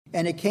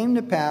And it came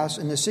to pass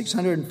in the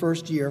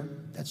 601st year,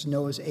 that's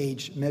Noah's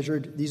age,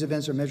 measured, these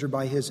events are measured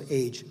by his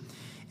age.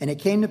 And it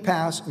came to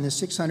pass in the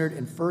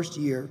 601st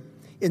year,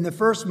 in the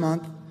first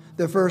month,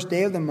 the first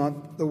day of the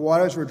month, the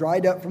waters were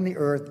dried up from the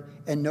earth,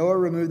 and Noah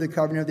removed the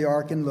covering of the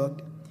ark and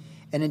looked.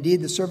 And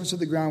indeed the surface of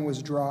the ground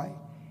was dry.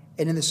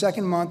 And in the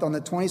second month, on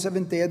the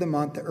 27th day of the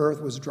month, the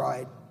earth was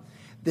dried.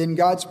 Then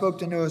God spoke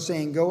to Noah,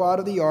 saying, Go out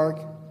of the ark,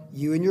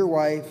 you and your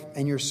wife,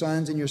 and your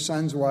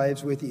sons'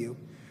 wives with you.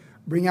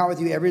 Bring out with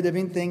you every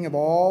living thing of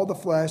all the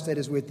flesh that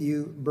is with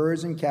you,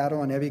 birds and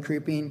cattle, and every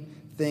creeping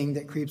thing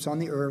that creeps on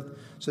the earth,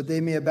 so that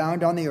they may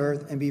abound on the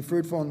earth, and be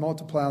fruitful and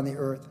multiply on the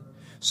earth.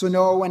 So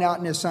Noah went out,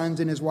 and his sons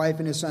and his wife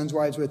and his sons'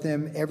 wives with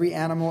him. Every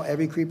animal,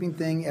 every creeping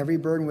thing, every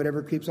bird, and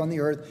whatever creeps on the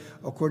earth,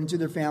 according to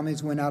their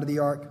families, went out of the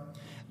ark.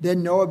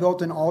 Then Noah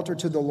built an altar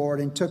to the Lord,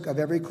 and took of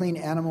every clean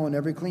animal and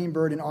every clean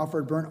bird, and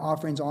offered burnt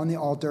offerings on the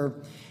altar.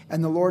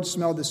 And the Lord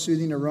smelled the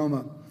soothing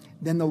aroma.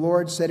 Then the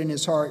Lord said in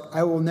his heart,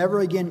 I will never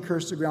again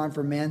curse the ground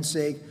for man's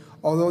sake,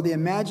 although the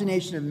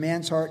imagination of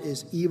man's heart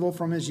is evil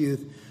from his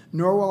youth,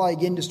 nor will I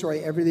again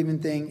destroy every living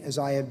thing as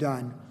I have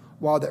done.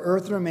 While the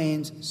earth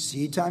remains,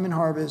 seed time and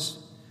harvest,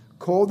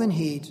 cold and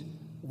heat,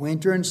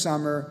 winter and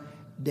summer,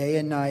 day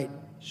and night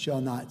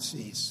shall not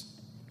cease.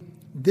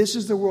 This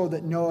is the world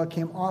that Noah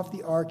came off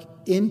the ark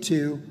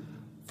into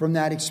from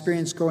that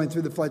experience going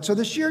through the flood. So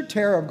the sheer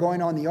terror of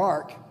going on the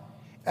ark,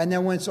 and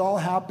then when it's all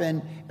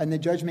happened and the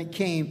judgment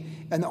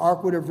came and the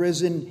ark would have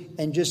risen,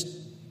 and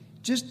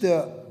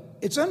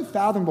it's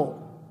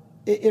unfathomable.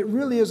 It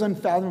really is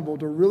unfathomable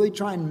to really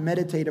try and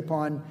meditate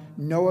upon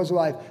Noah's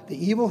life, the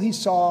evil he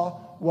saw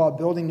while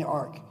building the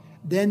ark.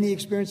 Then the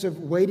experience of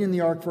waiting in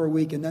the ark for a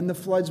week, and then the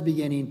floods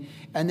beginning,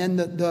 and then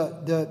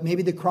the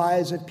maybe the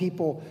cries of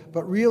people,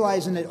 but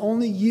realizing that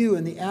only you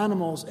and the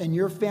animals and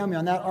your family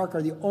on that ark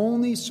are the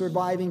only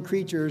surviving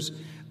creatures,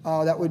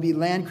 that would be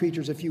land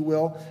creatures, if you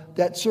will,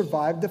 that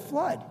survived the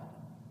flood.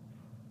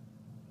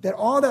 That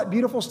all that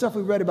beautiful stuff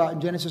we read about in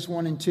Genesis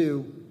 1 and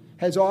 2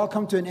 has all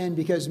come to an end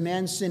because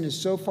man's sin is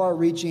so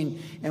far-reaching,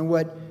 and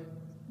what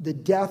the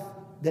death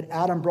that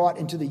Adam brought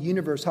into the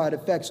universe, how it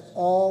affects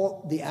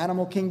all the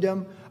animal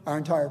kingdom, our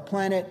entire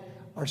planet,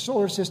 our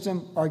solar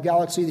system, our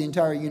galaxy, the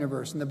entire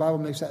universe. And the Bible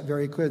makes that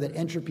very clear, that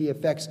entropy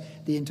affects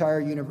the entire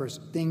universe.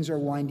 Things are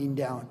winding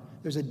down.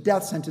 There's a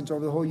death sentence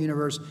over the whole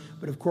universe,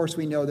 but of course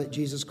we know that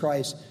Jesus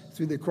Christ,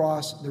 through the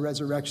cross, the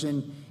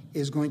resurrection,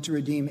 is going to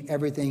redeem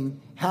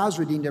everything, has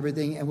redeemed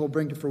everything, and will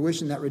bring to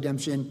fruition that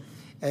redemption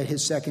at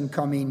his second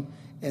coming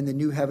and the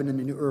new heaven and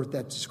the new earth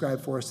that's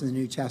described for us in the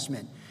New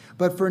Testament.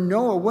 But for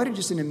Noah, what a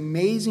just an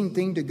amazing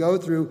thing to go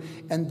through,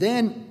 and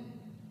then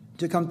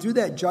to come through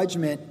that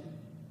judgment.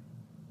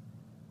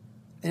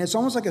 And it's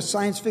almost like a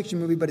science fiction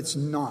movie, but it's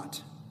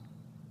not.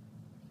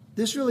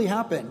 This really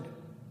happened.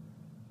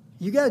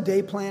 You got a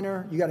day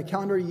planner, you got a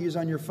calendar you use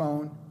on your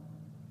phone.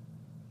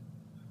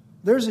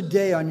 There's a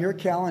day on your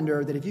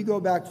calendar that if you go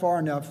back far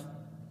enough,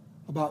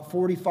 about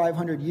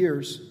 4,500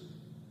 years,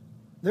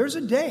 there's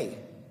a day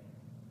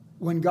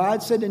when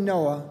God said to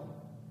Noah,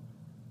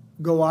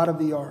 go out of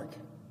the ark.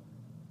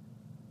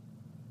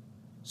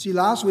 See,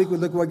 last week we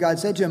looked at what God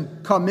said to him,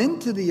 come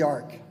into the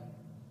ark.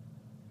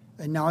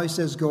 And now he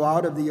says, go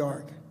out of the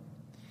ark.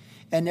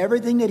 And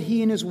everything that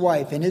he and his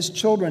wife and his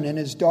children and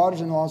his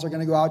daughters-in-laws are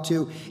going to go out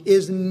to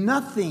is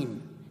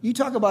nothing. You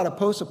talk about a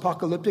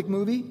post-apocalyptic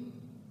movie.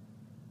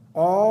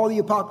 All the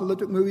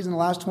apocalyptic movies in the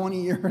last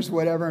 20 years,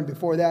 whatever, and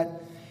before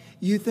that.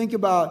 You think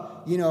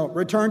about,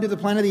 Return to the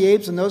Planet of the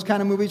Apes and those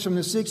kind of movies from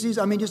the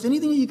 60s. I mean, just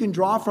anything you can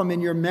draw from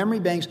in your memory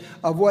banks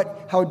of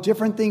how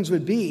different things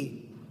would be.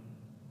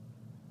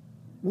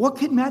 What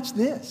could match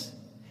this?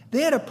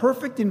 They had a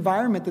perfect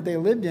environment that they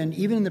lived in,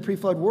 even in the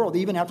pre-flood world,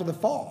 even after the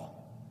fall.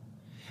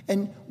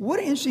 And what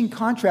an interesting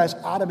contrast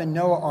Adam and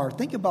Noah are.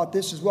 Think about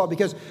this as well,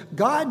 because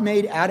God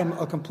made Adam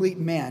a complete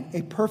man,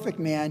 a perfect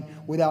man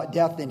without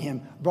death in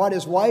him. Brought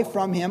his wife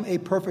from him, a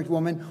perfect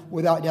woman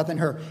without death in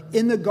her.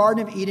 In the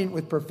Garden of Eden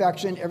with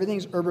perfection,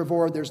 everything's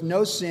herbivore. There's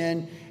no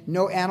sin.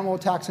 No animal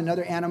attacks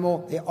another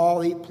animal. They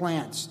all eat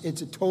plants.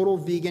 It's a total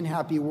vegan,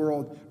 happy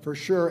world for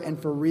sure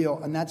and for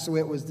real. And that's the way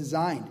it was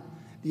designed.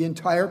 The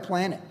entire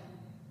planet.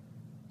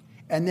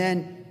 And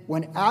then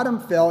when Adam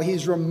fell,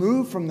 he's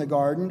removed from the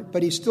garden,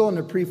 but he's still in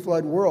the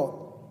pre-flood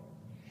world.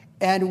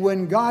 And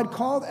when God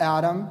called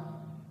Adam,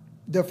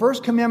 the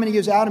first commandment he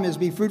gives Adam is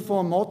be fruitful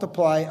and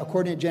multiply,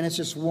 according to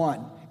Genesis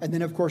 1. And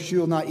then, of course,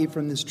 you will not eat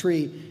from this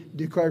tree,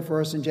 declared for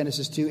us in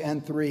Genesis 2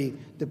 and 3,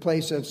 the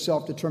place of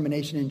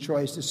self-determination and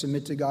choice to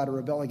submit to God or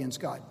rebel against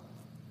God.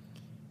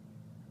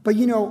 But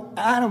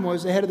Adam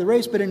was the head of the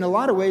race, but in a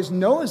lot of ways,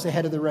 Noah's the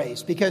head of the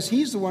race, because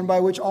he's the one by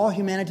which all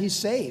humanity is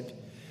saved.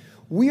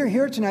 We are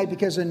here tonight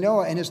because of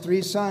Noah and his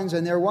 3 sons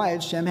and their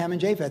wives, Shem, Ham, and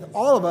Japheth.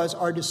 All of us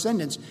are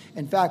descendants.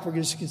 In fact, we're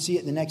going to see it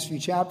in the next few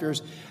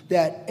chapters,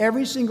 that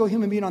every single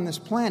human being on this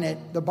planet,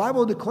 the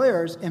Bible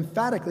declares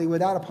emphatically,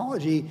 without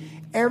apology,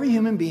 every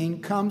human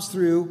being comes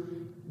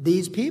through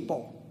these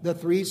people, the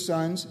 3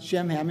 sons,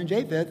 Shem, Ham, and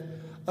Japheth,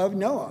 of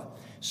Noah.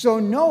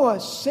 So Noah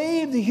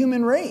saved the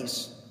human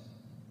race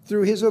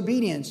through his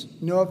obedience.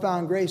 Noah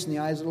found grace in the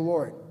eyes of the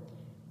Lord.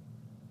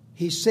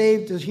 He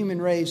saved the human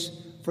race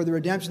for the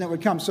redemption that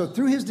would come. So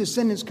through his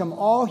descendants come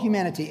all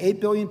humanity. 8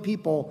 billion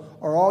people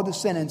are all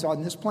descendants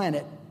on this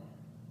planet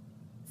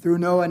through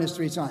Noah and his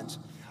 3 sons.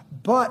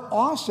 But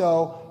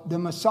also the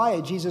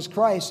Messiah, Jesus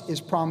Christ,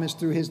 is promised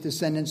through his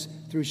descendants,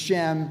 through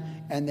Shem,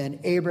 and then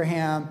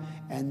Abraham,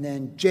 and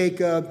then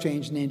Jacob,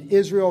 changed name to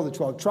Israel, the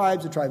 12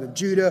 tribes, the tribe of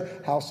Judah,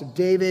 house of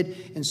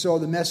David, and so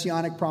the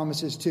messianic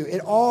promises too. It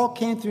all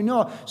came through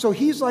Noah. So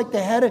he's like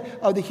the head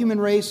of the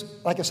human race,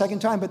 like a second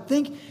time. But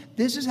think,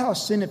 this is how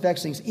sin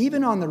affects things,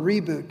 even on the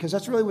reboot, because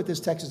that's really what this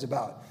text is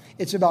about.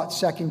 It's about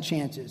second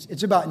chances.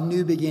 It's about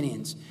new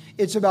beginnings.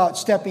 It's about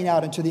stepping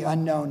out into the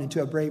unknown,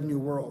 into a brave new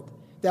world.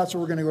 That's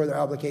where we're going to go with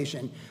our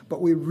application.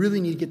 But we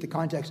really need to get the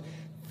context.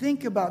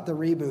 Think about the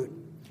reboot.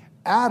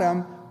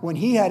 Adam, when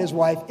he had his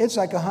wife, it's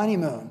like a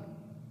honeymoon.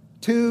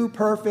 2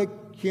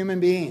 perfect human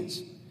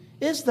beings.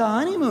 It's the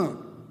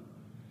honeymoon.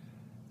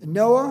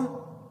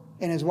 Noah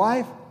and his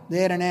wife, they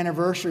had an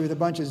anniversary with a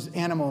bunch of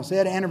animals. They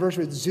had an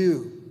anniversary with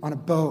zoo on a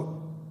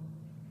boat.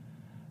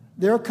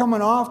 They're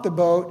coming off the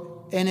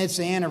boat, and it's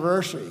the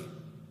anniversary.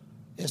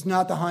 It's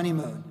not the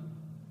honeymoon.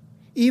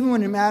 Even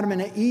when Adam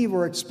and Eve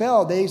were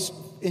expelled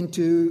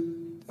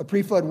into a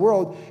pre-flood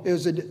world, it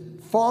was a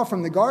fall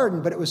from the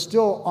garden, but it was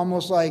still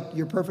almost like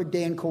your perfect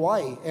day in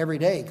Kauai every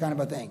day kind of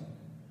a thing.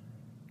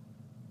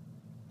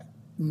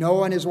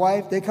 Noah and his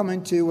wife, they come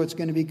into what's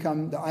going to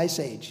become the Ice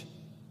Age.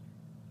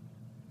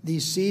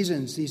 These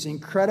seasons, these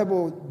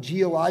incredible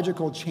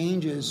geological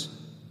changes,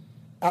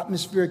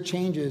 atmospheric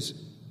changes,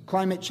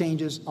 climate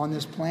changes on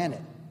this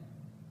planet.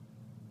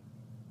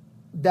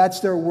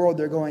 That's their world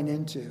they're going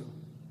into.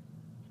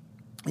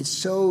 It's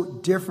so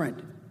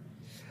different.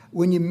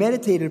 When you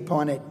meditate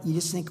upon it, you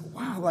just think,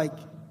 wow, like,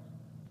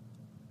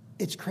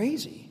 it's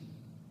crazy.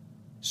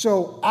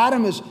 So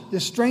Adam is the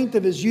strength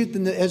of his youth,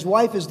 and his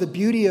wife is the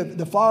beauty of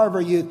the flower of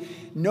her youth.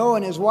 Noah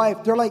and his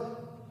wife,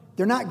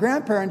 they're not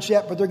grandparents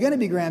yet, but they're going to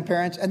be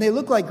grandparents, and they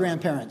look like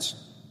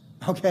grandparents.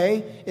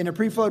 Okay? In a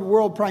pre-flood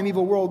world,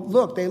 primeval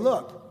world, they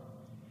look.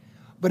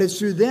 But it's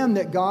through them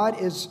that God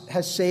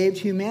has saved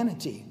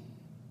humanity.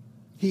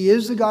 He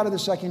is the God of the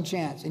second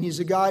chance, and he's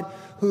the God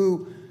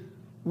who,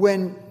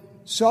 when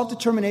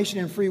self-determination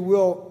and free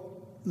will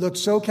look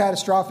so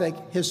catastrophic,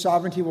 his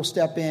sovereignty will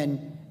step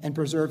in and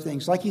preserve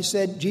things. Like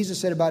Jesus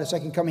said about his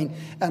second coming,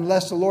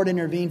 unless the Lord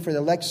intervened for the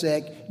elect's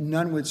sake,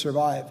 none would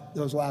survive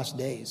those last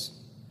days.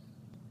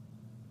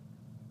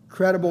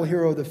 Credible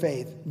hero of the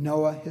faith,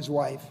 Noah, his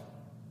wife,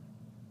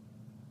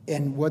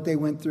 and what they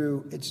went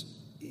through,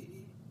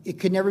 it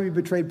could never be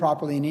portrayed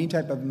properly in any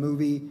type of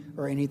movie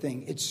or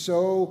anything. It's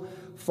so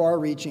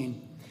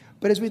far-reaching.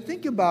 But as we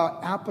think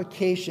about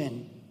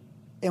application,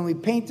 and we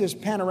paint this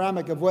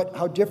panoramic of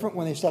how different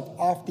when they stepped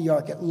off the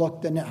ark it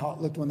looked than how it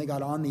looked when they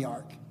got on the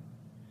ark.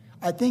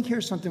 I think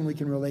here's something we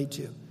can relate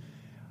to.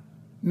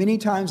 Many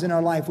times in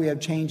our life we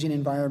have changing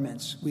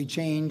environments. We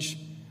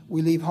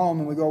leave home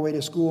and we go away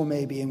to school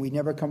maybe, and we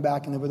never come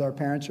back and live with our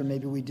parents, or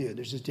maybe we do.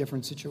 There's just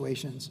different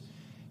situations.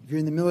 If you're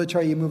in the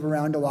military, you move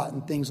around a lot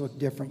and things look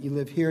different. You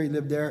live here, you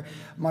live there.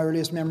 My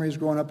earliest memory is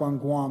growing up on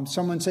Guam.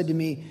 Someone said to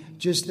me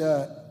just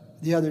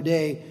the other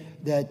day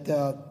that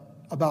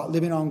about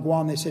living on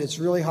Guam. They said, it's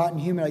really hot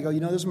and humid. I go,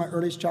 those are my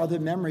earliest childhood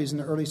memories in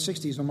the early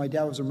 60s when my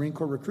dad was a Marine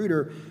Corps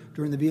recruiter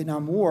during the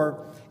Vietnam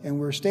War, and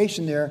we were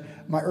stationed there.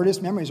 My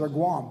earliest memories are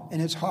Guam,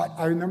 and it's hot.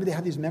 I remember they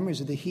have these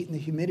memories of the heat and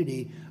the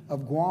humidity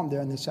of Guam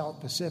there in the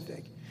South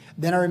Pacific.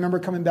 Then I remember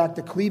coming back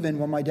to Cleveland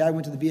when my dad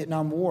went to the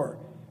Vietnam War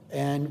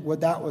and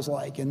what that was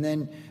like. And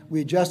then we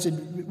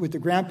adjusted with the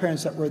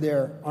grandparents that were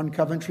there on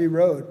Coventry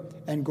Road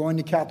and going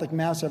to Catholic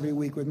Mass every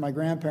week with my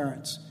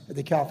grandparents at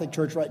the Catholic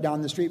church right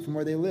down the street from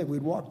where they lived.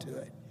 We'd walk to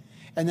it.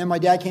 And then my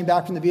dad came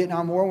back from the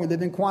Vietnam War, and we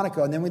lived in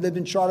Quantico. And then we lived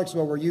in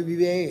Charlottesville, where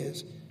UVA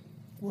is,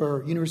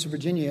 where University of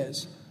Virginia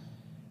is.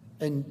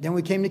 And then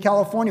we came to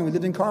California. We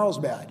lived in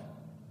Carlsbad.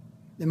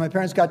 Then my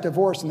parents got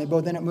divorced, and they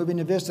both ended up moving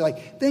to Vista.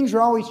 Like, things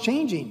are always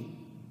changing.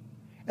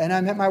 And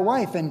I met my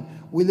wife, and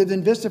we lived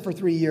in Vista for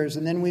 3 years.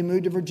 And then we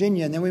moved to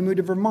Virginia, and then we moved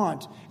to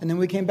Vermont. And then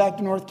we came back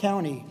to North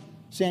County,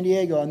 San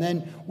Diego. And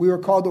then we were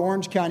called to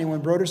Orange County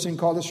when Broderson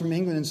called us from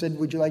England and said,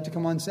 would you like to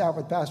come on staff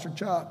with Pastor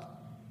Chuck?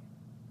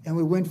 And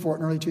we went for it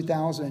in early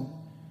 2000.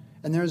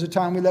 And there was a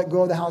time we let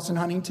go of the house in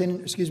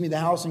the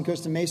house in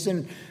Costa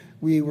Mesa.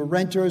 We were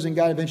renters, and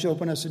God eventually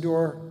opened us the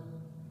door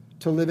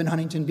to live in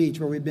Huntington Beach,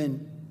 where we've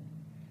been.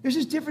 There's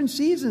just different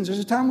seasons. There's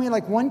a time we had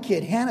like one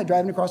kid, Hannah,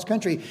 driving across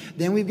country.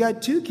 Then we've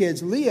got 2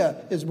 kids. Leah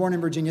is born in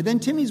Virginia. Then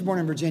Timmy's born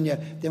in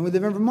Virginia. Then we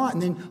live in Vermont.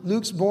 And then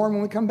Luke's born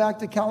when we come back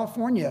to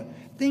California.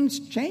 Things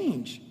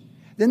change.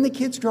 Then the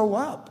kids grow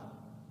up.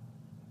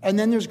 And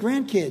then there's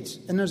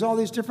grandkids, and there's all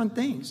these different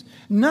things.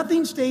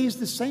 Nothing stays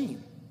the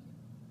same.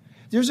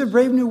 There's a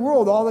brave new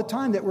world all the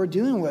time that we're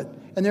dealing with.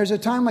 And there's a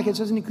time, like it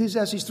says in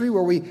Ecclesiastes 3,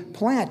 where we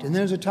plant, and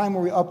there's a time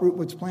where we uproot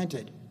what's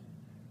planted.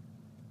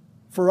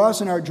 For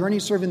us in our journey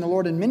serving the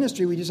Lord in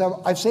ministry,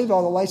 I've saved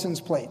all the license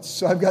plates.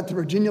 So I've got the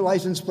Virginia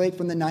license plate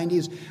from the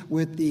 90s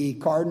with the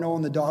cardinal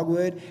and the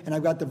dogwood, and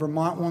I've got the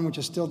Vermont one, which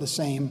is still the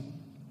same.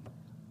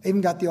 I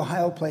even got the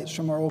Ohio plates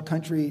from our old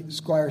country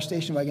Squire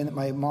station wagon that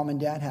my mom and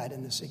dad had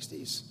in the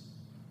 60s.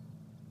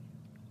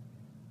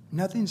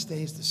 Nothing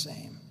stays the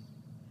same.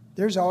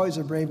 There's always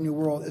a brave new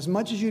world. As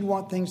much as you'd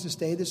want things to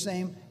stay the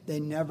same, they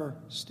never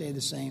stay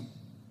the same.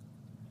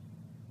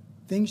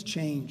 Things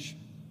change.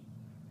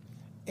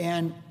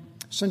 And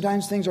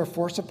sometimes things are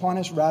forced upon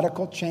us,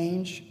 radical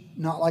change,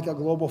 not like a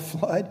global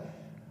flood.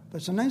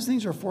 But sometimes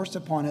things are forced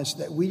upon us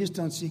that we just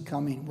don't see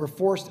coming. We're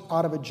forced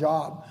out of a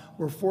job.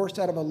 We're forced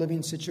out of a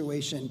living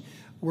situation.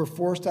 We're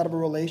forced out of a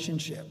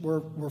relationship.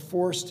 We're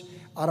forced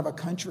out of a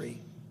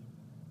country.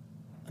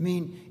 I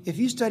mean, if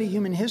you study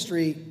human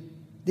history,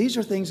 these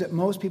are things that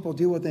most people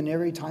deal with in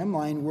every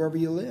timeline wherever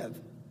you live.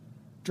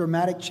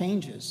 Dramatic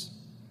changes.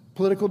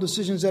 Political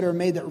decisions that are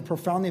made that will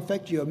profoundly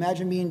affect you.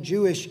 Imagine being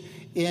Jewish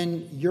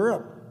in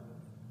Europe.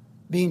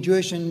 Being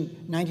Jewish in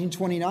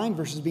 1929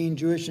 versus being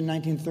Jewish in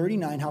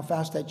 1939, how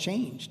fast that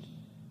changed.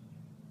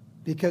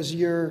 Because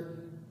your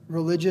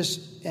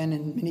religious and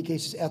in many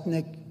cases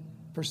ethnic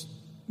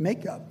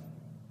makeup.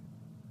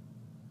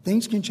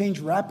 Things can change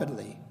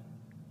rapidly.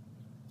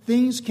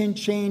 Things can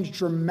change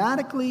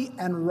dramatically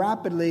and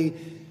rapidly,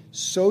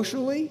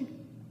 socially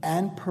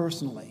and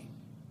personally.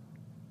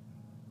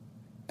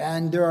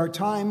 And there are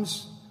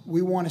times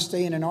we want to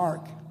stay in an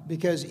ark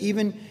because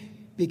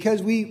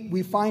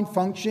we find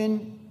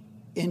function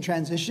in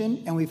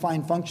transition, and we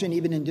find function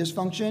even in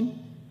dysfunction.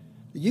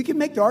 You can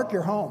make the ark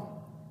your home.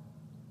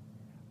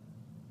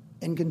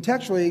 And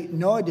contextually,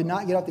 Noah did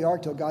not get off the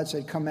ark till God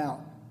said, come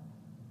out.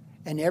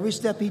 And every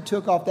step he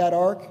took off that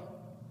ark,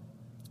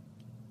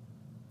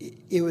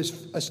 it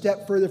was a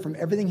step further from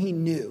everything he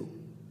knew.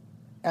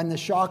 And the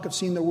shock of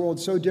seeing the world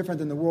so different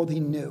than the world he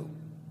knew.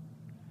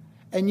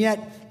 And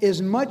yet,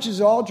 as much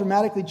as all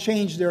dramatically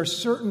changed, there are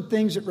certain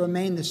things that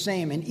remain the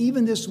same. And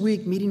even this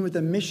week, meeting with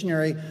a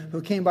missionary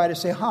who came by to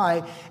say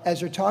hi, as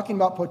they're talking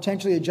about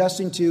potentially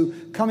adjusting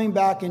to coming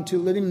back into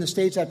living in the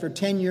States after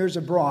 10 years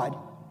abroad,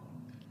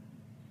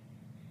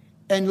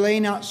 and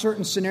laying out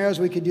certain scenarios,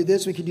 we could do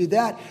this, we could do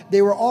that,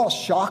 they were all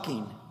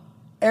shocking.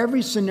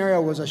 Every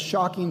scenario was a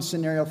shocking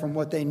scenario from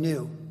what they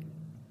knew.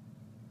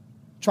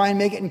 Try and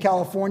make it in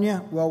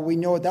California. Well, we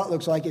know what that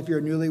looks like if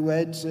you're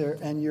newlyweds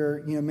and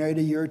you're married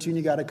a year or two and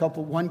you got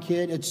one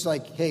kid. It's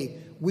like, hey,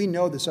 we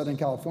know the Southern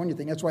California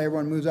thing. That's why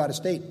everyone moves out of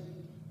state.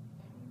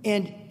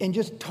 And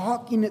just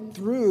talking it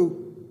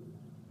through,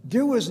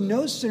 there was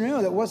no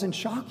scenario that wasn't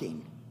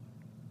shocking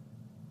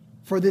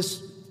for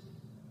these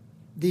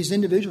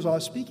individuals I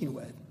was speaking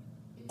with.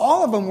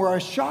 All of them were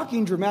a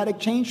shocking, dramatic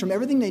change from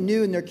everything they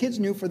knew and their kids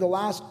knew for the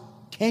last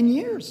 10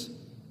 years.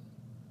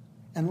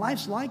 And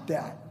life's like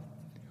that.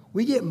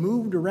 We get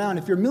moved around.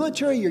 If you're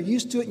military, you're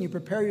used to it and you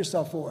prepare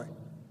yourself for it.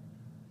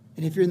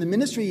 And if you're in the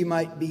ministry, you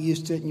might be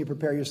used to it and you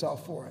prepare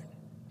yourself for it.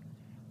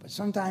 But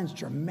sometimes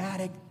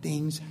dramatic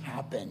things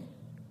happen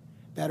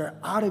that are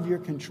out of your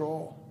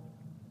control.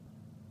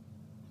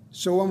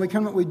 So when we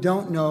come to what we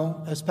don't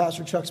know, as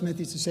Pastor Chuck Smith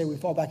used to say, we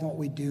fall back on what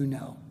we do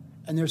know.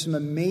 And there's some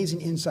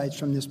amazing insights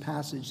from this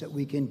passage that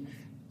we can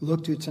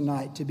look to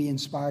tonight to be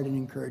inspired and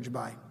encouraged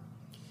by.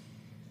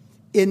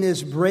 In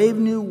this brave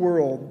new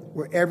world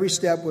where every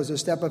step was a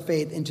step of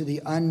faith into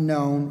the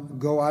unknown,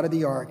 go out of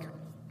the ark,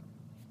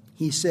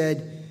 he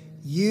said,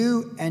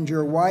 you and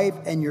your wife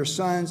and your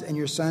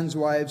sons'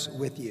 wives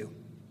with you.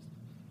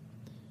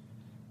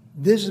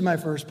 This is my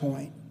first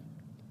point.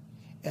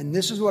 And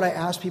this is what I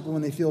ask people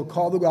when they feel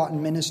called to go out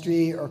in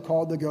ministry or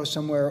called to go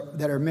somewhere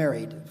that are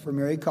married, for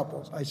married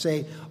couples. I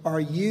say, are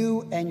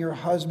you and your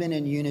husband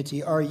in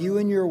unity? Are you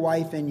and your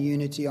wife in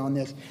unity on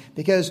this?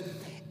 Because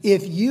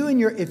if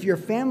your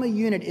family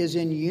unit is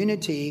in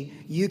unity,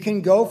 you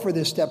can go for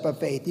this step of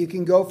faith. You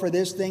can go for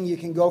this thing, you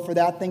can go for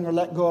that thing, or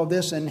let go of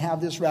this and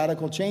have this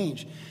radical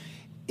change.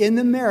 In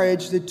the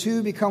marriage, the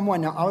two become one.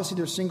 Now, obviously,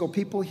 there's single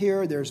people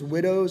here, there's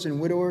widows and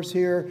widowers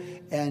here,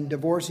 and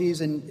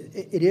divorcees, and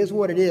it is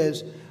what it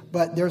is.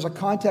 But there's a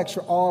context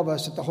for all of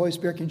us that the Holy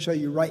Spirit can show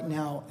you right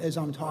now as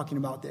I'm talking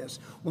about this.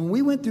 When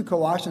we went through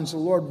Colossians, the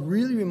Lord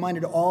really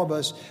reminded all of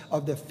us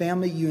of the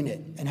family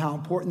unit and how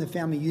important the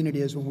family unit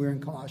is when we're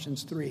in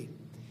Colossians 3.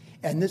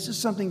 And this is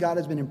something God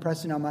has been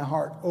impressing on my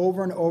heart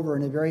over and over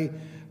in a very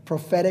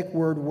prophetic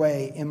word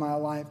way in my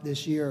life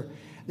this year.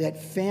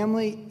 That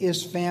family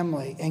is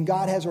family, and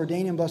God has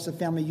ordained and blessed the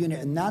family unit.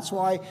 And that's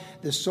why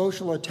the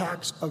social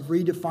attacks of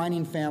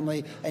redefining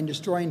family and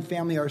destroying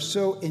family are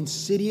so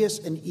insidious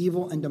and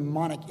evil and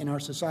demonic in our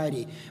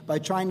society. By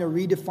trying to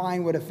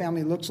redefine what a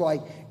family looks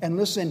like. And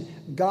listen,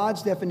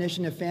 God's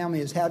definition of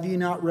family is, have you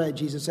not read,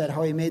 Jesus said,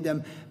 how he made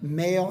them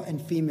male and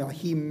female.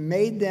 He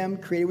made them,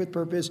 created with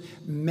purpose,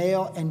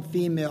 male and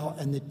female,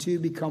 and the two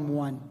become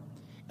one.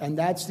 And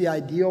that's the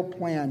ideal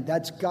plan.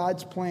 That's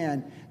God's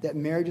plan, that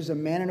marriage is a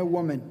man and a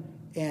woman,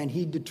 and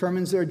he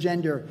determines their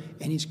gender,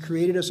 and he's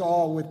created us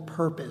all with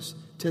purpose.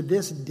 To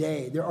this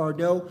day, there are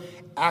no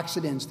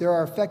accidents. There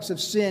are effects of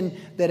sin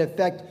that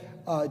affect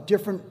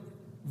different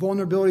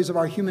vulnerabilities of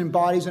our human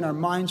bodies and our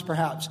minds,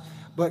 perhaps.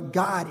 But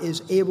God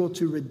is able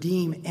to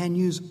redeem and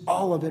use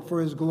all of it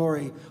for his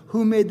glory.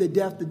 Who made the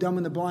deaf, the dumb,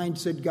 and the blind,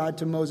 said God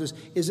to Moses,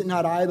 is it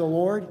not I, the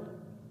Lord?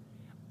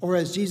 Or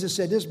as Jesus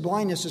said, this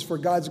blindness is for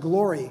God's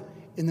glory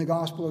in the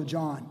Gospel of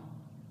John.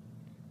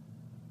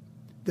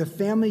 The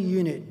family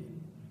unit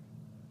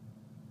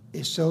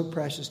is so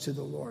precious to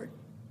the Lord.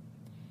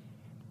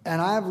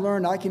 And I've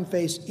learned I can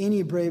face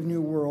any brave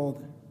new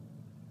world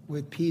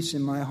with peace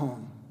in my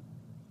home.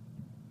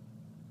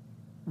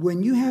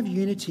 When you have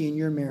unity in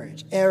your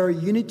marriage or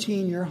unity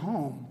in your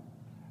home,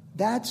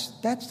 that's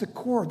the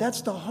core,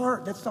 that's the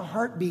heart, that's the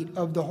heartbeat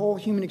of the whole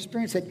human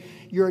experience. That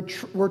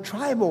we're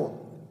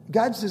tribal.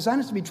 God's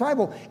designed us to be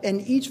tribal,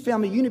 and each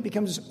family unit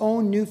becomes its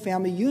own new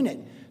family unit.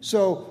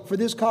 So for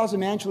this cause, a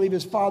man shall leave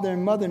his father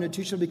and mother, and the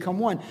two shall become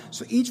one.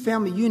 So each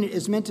family unit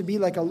is meant to be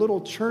like a little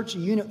church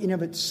unit in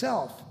of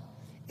itself,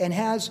 and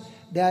has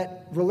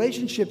that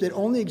relationship that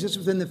only exists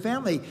within the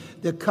family,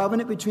 the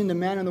covenant between the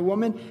man and the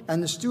woman,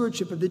 and the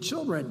stewardship of the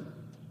children.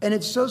 And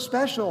it's so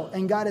special,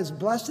 and God has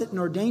blessed it and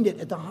ordained it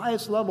at the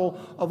highest level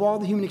of all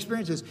the human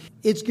experiences.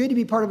 It's good to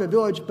be part of a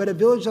village, but a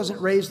village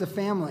doesn't raise the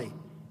family.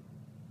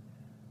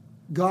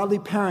 Godly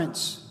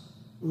parents,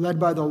 led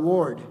by the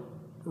Lord,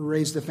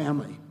 raise the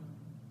family.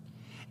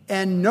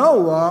 And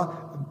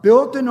Noah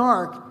built an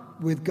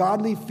ark with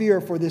godly fear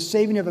for the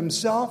saving of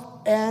himself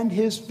and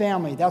his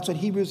family. That's what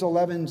Hebrews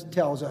 11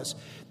 tells us.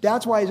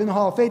 That's why he's in the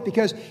Hall of Faith,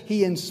 because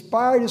he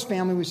inspired his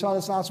family. We saw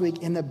this last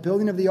week in the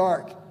building of the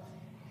ark.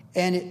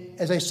 And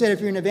as I said, if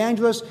you're an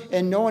evangelist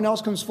and no one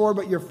else comes forward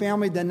but your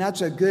family, then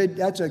that's a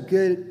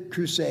good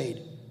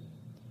crusade.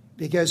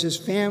 Because his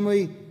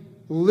family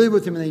live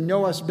with him and they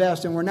know us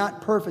best, and we're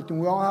not perfect,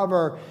 and we all have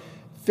our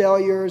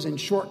failures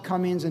and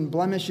shortcomings and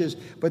blemishes,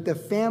 but the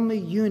family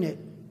unit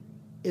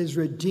is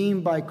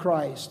redeemed by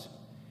Christ.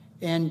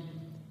 And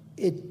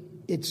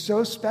it's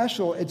so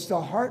special. It's the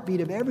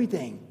heartbeat of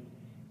everything.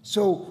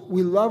 So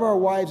we love our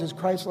wives as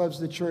Christ loves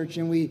the church,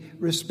 and we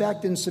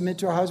respect and submit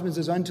to our husbands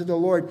as unto the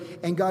Lord.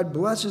 And God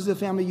blesses the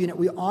family unit.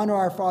 We honor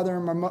our father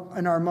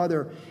and our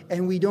mother,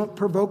 and we don't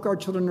provoke our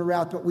children to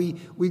wrath, but we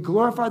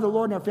glorify the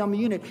Lord in our family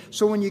unit.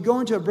 So when you go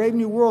into a brave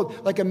new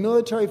world, like a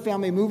military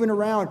family moving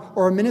around,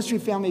 or a ministry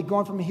family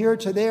going from here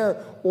to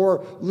there,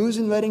 or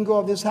letting go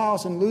of this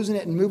house and losing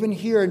it and moving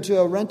here into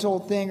a rental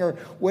thing or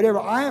whatever,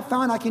 I have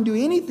found I can do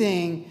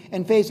anything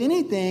and face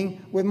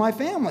anything with my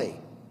family.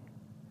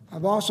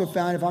 I've also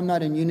found if I'm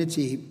not in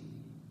unity,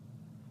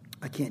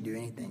 I can't do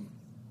anything.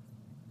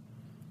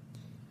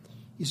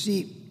 You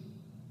see,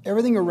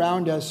 everything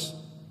around us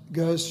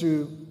goes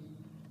through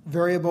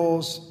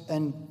variables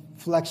and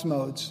flex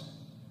modes.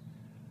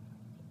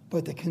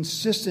 But the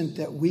consistent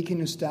that we can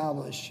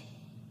establish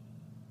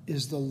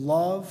is the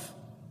love,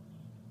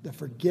 the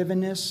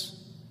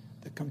forgiveness,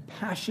 the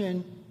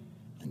compassion,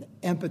 and the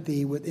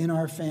empathy within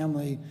our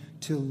family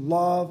to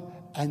love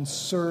and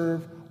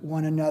serve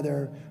one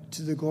another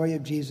to the glory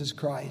of Jesus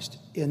Christ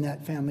in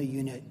that family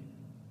unit,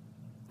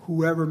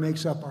 whoever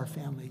makes up our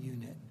family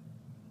unit.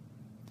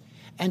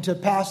 And to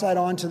pass that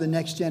on to the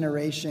next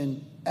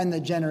generation and the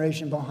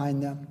generation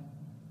behind them.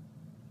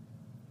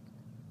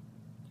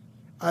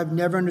 I've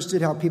never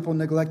understood how people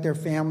neglect their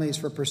families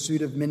for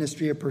pursuit of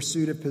ministry or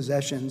pursuit of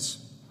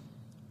possessions.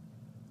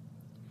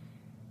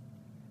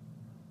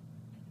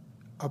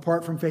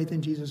 Apart from faith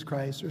in Jesus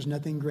Christ, there's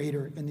nothing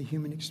greater in the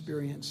human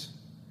experience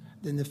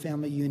than the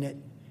family unit.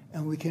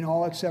 And we can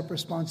all accept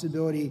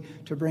responsibility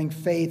to bring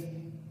faith,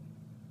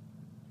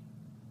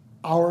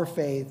 our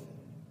faith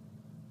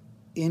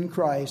in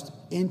Christ,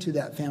 into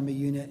that family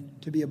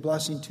unit, to be a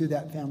blessing to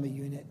that family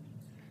unit,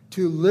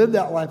 to live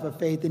that life of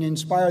faith and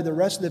inspire the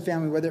rest of the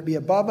family, whether it be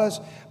above us,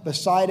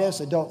 beside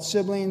us, adult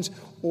siblings,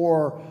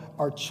 or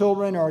our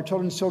children or our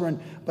children's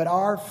children. But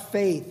our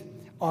faith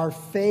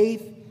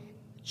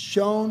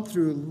shown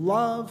through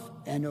love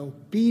and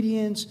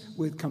obedience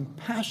with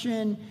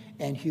compassion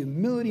and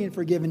humility and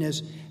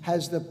forgiveness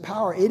has the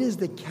power. It is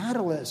the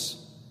catalyst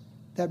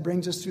that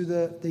brings us through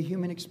the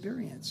human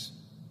experience.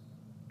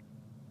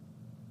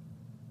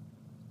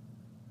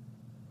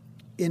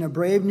 In a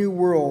brave new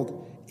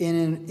world,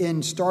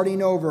 in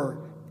starting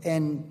over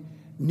and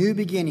new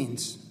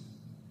beginnings,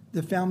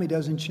 the family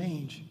doesn't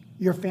change.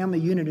 Your family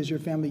unit is your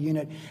family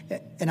unit.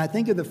 And I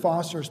think of the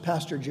Fosters,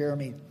 Pastor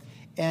Jeremy,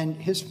 and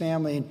his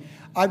family. And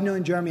I've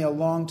known Jeremy a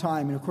long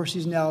time. And of course,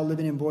 he's now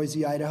living in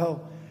Boise,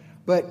 Idaho.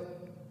 But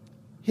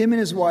him and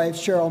his wife,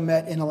 Cheryl,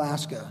 met in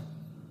Alaska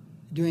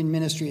doing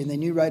ministry, and they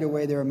knew right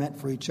away they were meant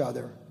for each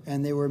other.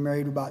 And they were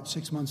married about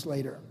 6 months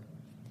later.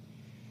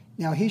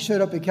 Now, he showed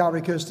up at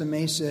Calvary Costa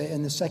Mesa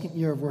in the second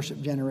year of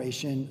worship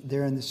generation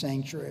there in the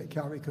sanctuary at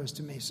Calvary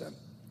Costa Mesa.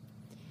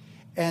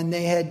 And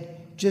they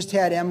had just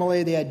had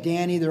Emily. They had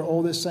Danny, their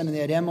oldest son, and they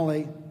had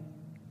Emily.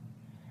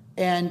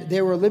 And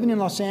they were living in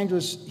Los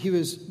Angeles. He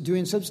was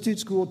doing substitute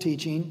school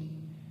teaching,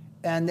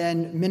 and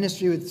then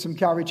ministry with some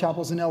Calvary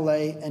chapels in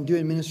L.A. and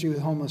doing ministry with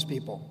homeless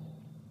people.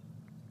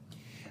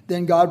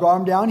 Then God brought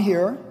them down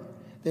here.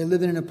 They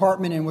lived in an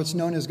apartment in what's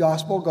known as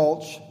Gospel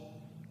Gulch,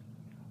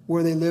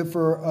 where they lived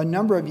for a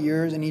number of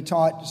years, and he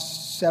taught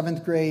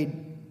 7th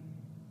grade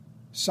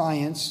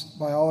science,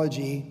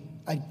 biology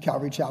at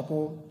Calvary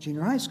Chapel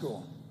Junior High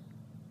School.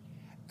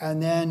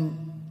 And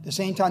then the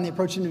same time they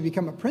approached him to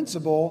become a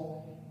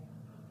principal,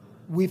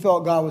 we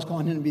felt God was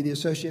calling him to be the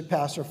associate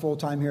pastor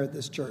full-time here at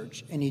this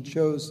church. And he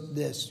chose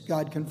this.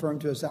 God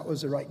confirmed to us that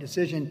was the right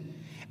decision.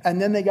 And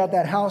then they got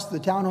that house, the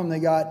townhome they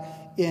got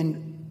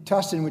in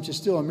Tustin, which is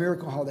still a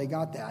miracle how they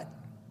got that.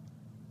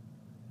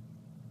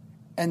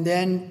 And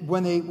then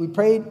when we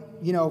prayed,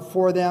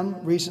 for them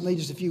recently,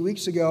 just a few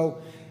weeks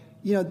ago,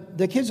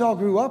 the kids all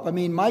grew up. I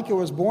mean, Micah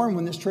was born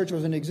when this church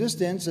was in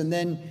existence. And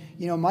then,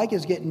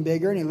 Micah's getting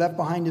bigger, and he left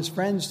behind his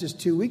friends just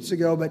 2 weeks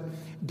ago. But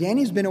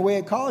Danny's been away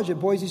at college at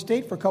Boise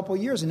State for a couple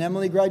of years. And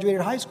Emily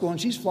graduated high school,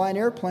 and she's flying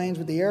airplanes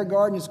with the Air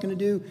Guard and is going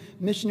to do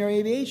missionary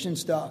aviation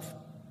stuff.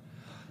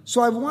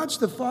 So I've watched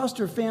the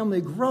Foster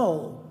family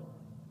grow.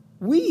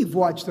 We've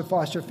watched the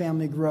Foster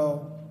family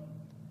grow.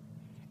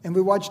 And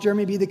we watched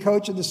Jeremy be the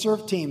coach of the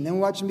surf team. Then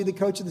we watched him be the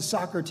coach of the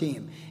soccer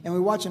team. And we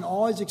watched in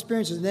all his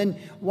experiences. And then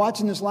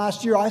watching this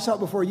last year, I saw it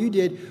before you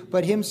did,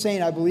 but him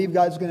saying, I believe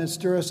God's going to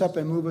stir us up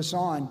and move us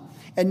on.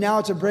 And now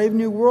it's a brave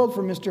new world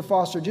for Mr.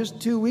 Foster. Just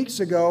 2 weeks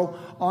ago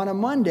on a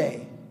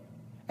Monday,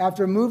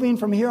 after moving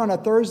from here on a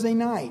Thursday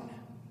night,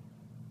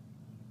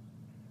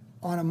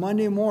 on a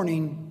Monday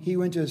morning, he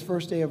went to his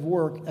first day of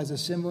work as a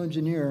civil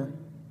engineer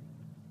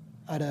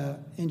at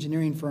an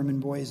engineering firm in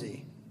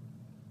Boise.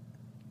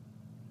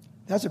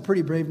 That's a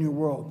pretty brave new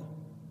world.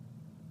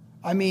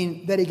 I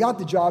mean, that he got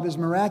the job is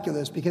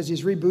miraculous because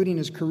he's rebooting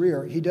his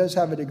career. He does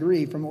have a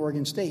degree from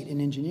Oregon State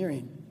in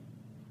engineering.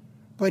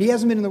 But he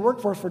hasn't been in the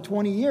workforce for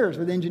 20 years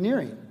with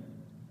engineering.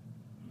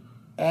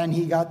 And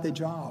he got the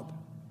job.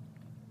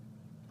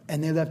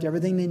 And they left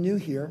everything they knew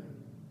here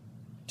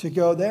to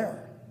go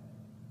there.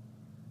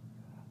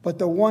 But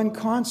the one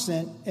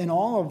constant in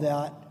all of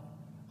that,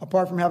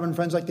 apart from having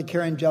friends like the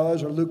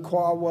Carangellos or Luke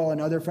Caldwell and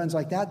other friends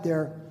like that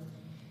there,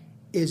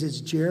 is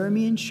it's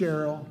Jeremy and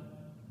Cheryl,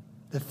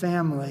 the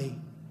family,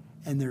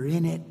 and they're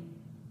in it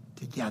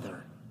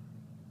together.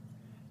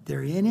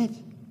 They're in it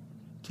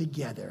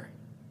together.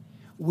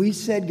 We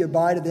said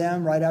goodbye to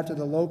them right after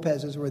the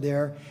Lopez's were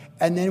there,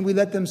 and then we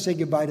let them say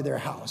goodbye to their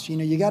house.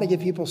 You got to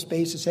give people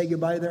space to say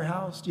goodbye to their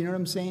house. Do you know what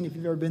I'm saying? If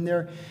you've ever been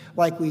there,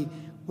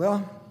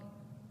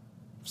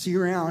 see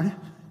you around.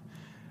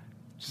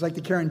 Just like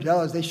the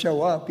Carangellos, they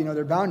show up.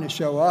 They're bound to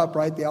show up,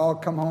 right? They all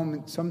come home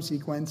in some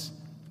sequence.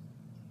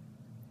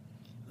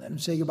 Let them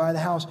say goodbye to the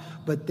house.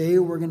 But they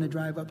were going to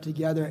drive up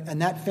together.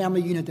 And that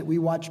family unit that we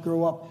watched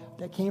grow up,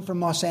 that came from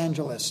Los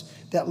Angeles,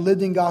 that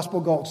lived in Gospel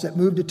Gulch, that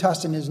moved to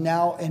Tustin, is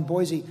now in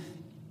Boise.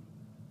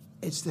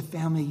 It's the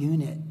family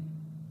unit.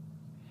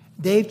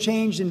 They've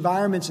changed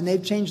environments and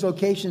they've changed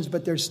locations,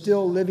 but they're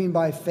still living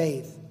by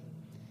faith.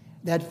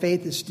 That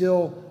faith is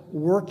still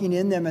working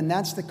in them, and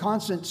that's the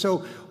constant.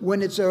 So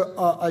when it's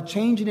a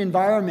change in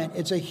environment,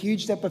 it's a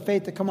huge step of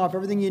faith to come off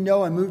everything you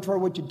know and move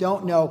toward what you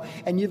don't know.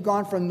 And you've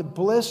gone from the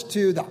bliss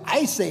to the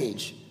ice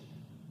age.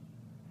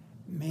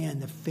 Man,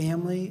 the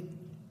family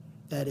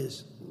that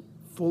is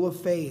full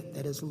of faith,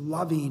 that is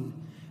loving,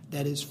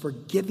 that is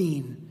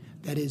forgiving,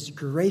 that is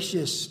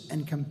gracious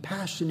and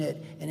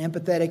compassionate and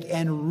empathetic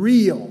and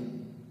real.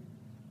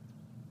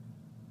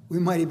 We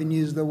might even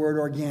use the word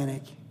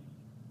organic.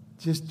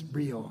 Just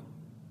real.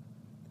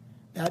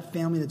 That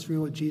family that's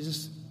real with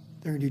Jesus,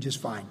 they're going to do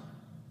just fine.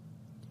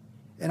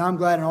 And I'm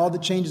glad in all the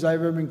changes I've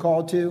ever been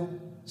called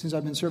to since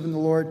I've been serving the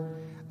Lord,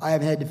 I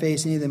haven't had to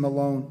face any of them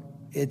alone.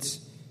 It's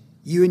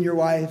you and your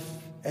wife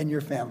and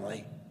your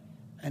family.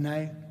 And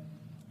I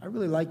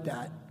really like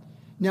that.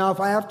 Now, if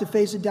I have to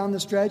face it down the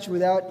stretch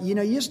without, you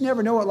just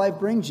never know what life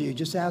brings you.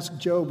 Just ask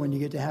Job when you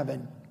get to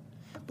heaven.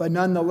 But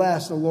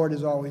nonetheless, the Lord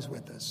is always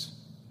with us.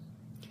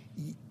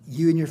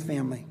 You and your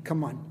family,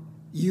 come on.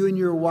 You and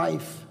your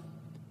wife.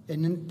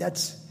 And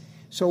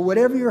so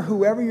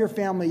whoever your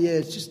family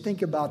is, just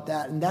think about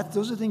that. And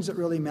those are things that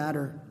really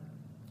matter.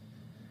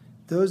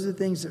 Those are the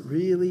things that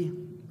really,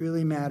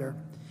 really matter.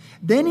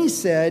 Then he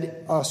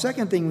said,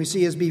 second thing we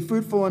see is be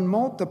fruitful and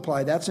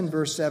multiply. That's in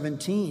verse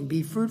 17.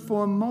 Be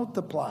fruitful and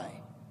multiply.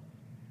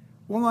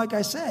 Well, like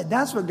I said,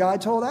 that's what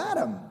God told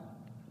Adam.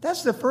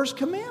 That's the first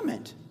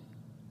commandment.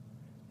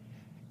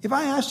 If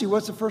I asked you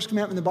what's the first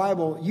commandment in the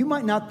Bible, you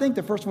might not think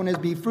the first one is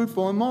be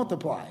fruitful and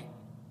multiply.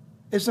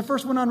 It's the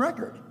first one on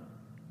record.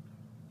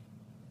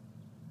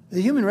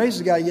 The human race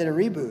has got to get a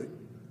reboot.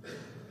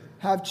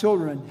 Have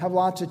children, have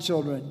lots of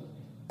children.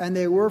 And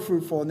they were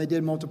fruitful and they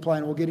did multiply.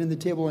 And we'll get in the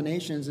table of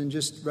nations and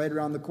just right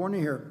around the corner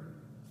here.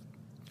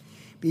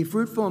 Be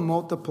fruitful and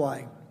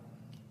multiply.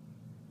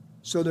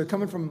 So they're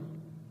coming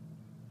from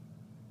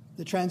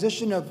the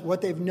transition of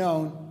what they've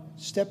known,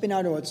 stepping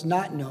out of what's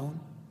not known,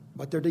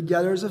 but they're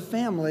together as a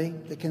family,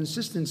 the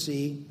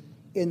consistency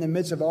in the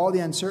midst of all the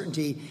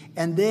uncertainty.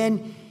 And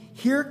then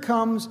here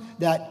comes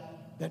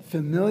that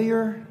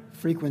familiar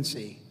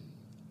frequency,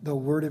 the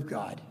Word of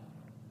God.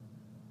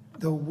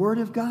 The Word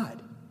of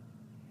God.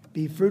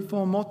 Be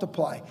fruitful and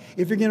multiply.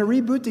 If you're going to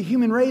reboot the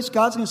human race,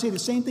 God's going to say the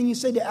same thing he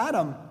said to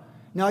Adam.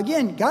 Now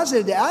again, God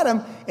said it to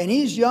Adam, and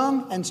he's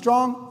young and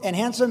strong and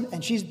handsome,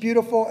 and she's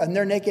beautiful, and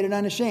they're naked and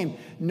unashamed.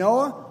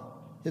 Noah,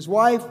 his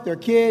wife, their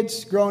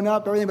kids, grown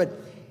up, everything, but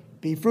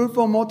be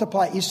fruitful and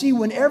multiply. You see,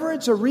 whenever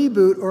it's a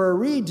reboot or a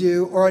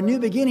redo or a new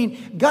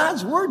beginning,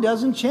 God's Word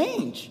doesn't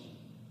change.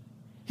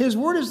 His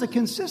word is the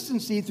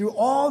consistency through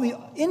all the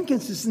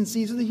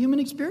inconsistencies of the human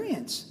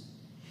experience.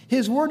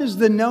 His word is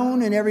the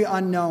known and every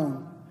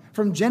unknown.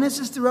 From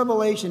Genesis to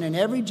Revelation, in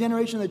every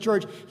generation of the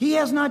church, he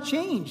has not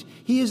changed.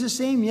 He is the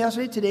same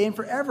yesterday, today, and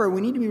forever. We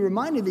need to be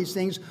reminded of these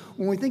things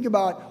when we think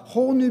about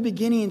whole new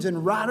beginnings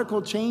and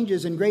radical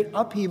changes and great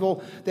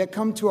upheaval that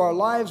come to our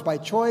lives by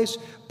choice,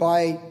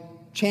 by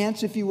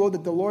chance, if you will,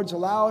 that the Lord's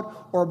allowed,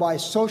 or by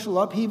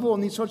social upheaval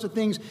and these sorts of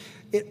things.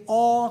 It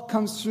all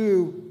comes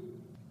through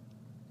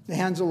the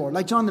hands of the Lord.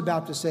 Like John the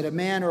Baptist said, a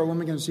man or a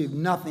woman can receive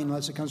nothing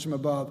unless it comes from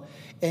above.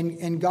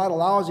 And God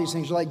allows these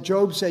things. Like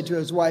Job said to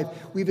his wife,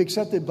 we've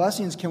accepted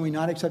blessings. Can we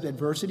not accept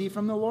adversity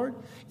from the Lord?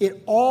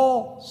 It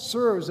all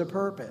serves a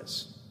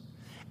purpose.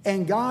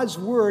 And God's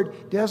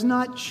word does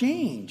not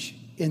change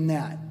in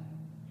that.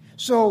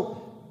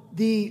 So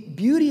the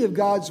beauty of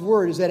God's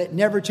word is that it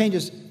never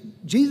changes.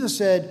 Jesus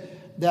said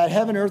that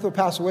heaven and earth will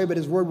pass away, but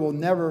his word will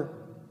never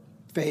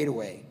fade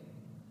away.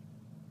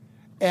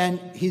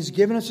 And he's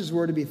given us his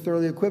word to be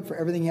thoroughly equipped for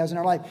everything he has in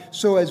our life.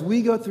 So as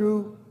we go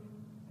through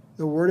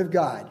the word of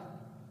God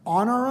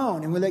on our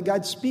own, and we let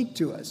God speak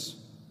to us,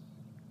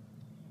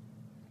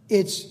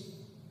 it's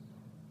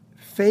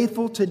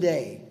faithful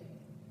today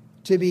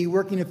to be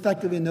working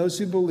effectively in those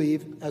who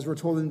believe, as we're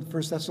told in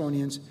 1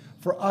 Thessalonians,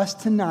 for us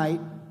tonight,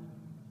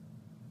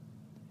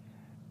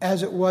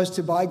 as it was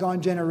to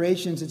bygone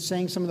generations that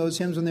sang some of those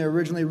hymns when they were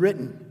originally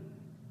written.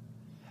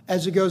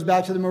 As it goes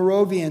back to the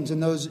Moravians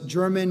and those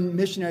German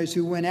missionaries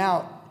who went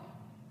out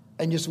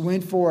and just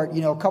went for it,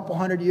 a couple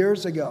hundred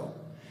years ago.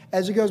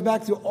 As it goes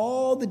back to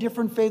all the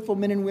different faithful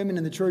men and women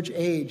in the church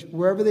age,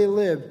 wherever they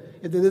lived,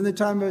 if they lived in the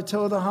time of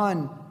Attila the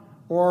Hun,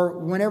 or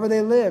whenever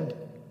they lived,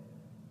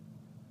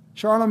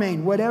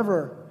 Charlemagne,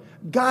 whatever,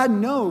 God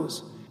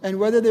knows. And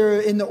whether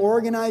they're in the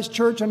organized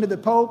church under the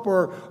Pope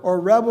or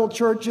rebel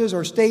churches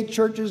or state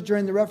churches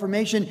during the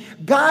Reformation,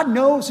 God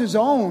knows his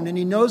own, and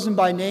he knows them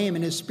by name,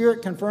 and his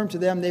Spirit confirmed to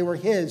them they were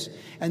his.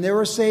 And they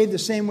were saved the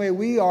same way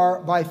we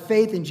are, by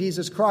faith in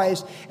Jesus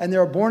Christ. And they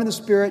were born of the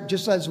Spirit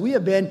just as we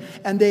have been.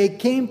 And they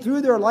came through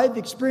their life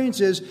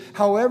experiences,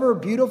 however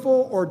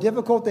beautiful or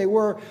difficult they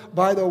were,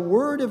 by the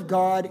Word of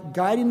God,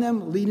 guiding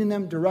them, leading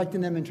them,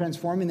 directing them, and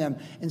transforming them.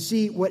 And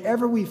see,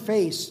 whatever we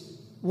face,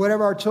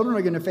 whatever our children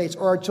are going to face,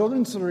 or our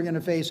children's children are going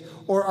to face,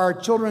 or our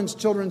children's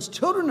children's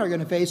children are going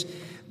to face,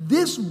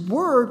 this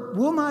word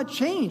will not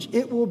change.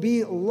 It will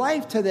be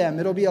life to them.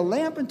 It'll be a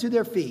lamp unto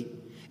their feet.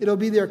 It'll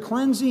be their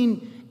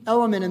cleansing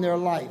element in their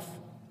life.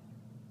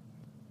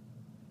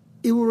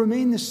 It will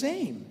remain the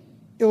same.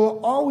 It will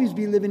always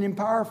be living and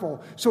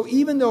powerful. So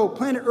even though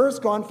planet Earth's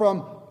gone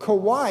from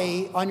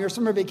Kauai on your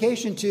summer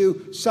vacation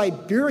to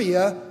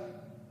Siberia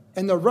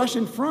and the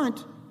Russian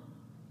front,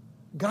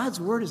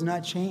 God's word has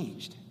not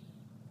changed.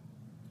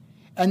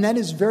 And that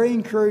is very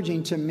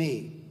encouraging to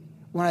me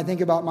when I think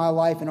about my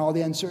life and all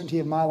the uncertainty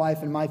of my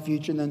life and my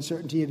future and the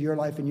uncertainty of your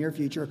life and your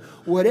future.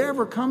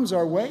 Whatever comes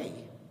our way,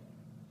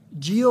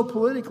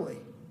 geopolitically,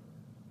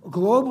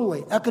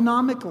 globally,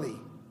 economically,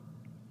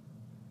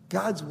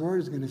 God's word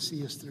is going to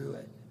see us through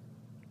it.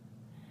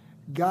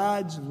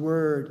 God's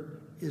word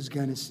is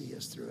going to see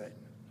us through it.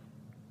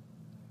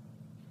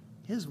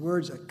 His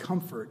word's a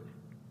comfort.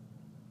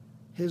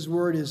 His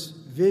word is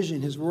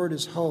vision. His word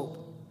is hope.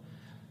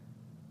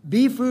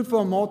 Be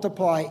fruitful and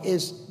multiply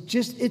is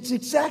just, it's the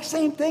exact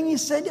same thing he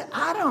said to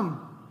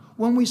Adam.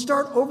 When we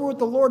start over with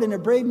the Lord in a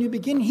brave new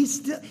beginning,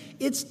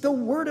 it's the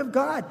word of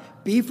God.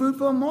 Be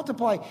fruitful and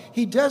multiply.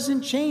 He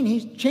doesn't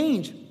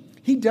change.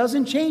 He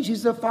doesn't change.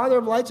 He's the Father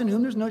of lights in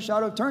whom there's no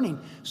shadow of turning.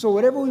 So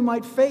whatever we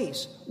might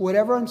face,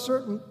 whatever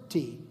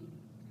uncertainty,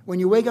 when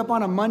you wake up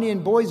on a Monday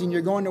in Boise and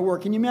you're going to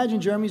work, can you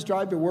imagine Jeremy's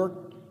drive to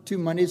work 2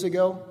 Mondays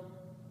ago?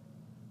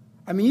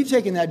 I mean, you've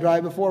taken that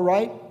drive before,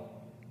 right?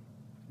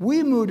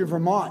 We moved to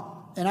Vermont,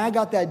 and I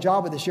got that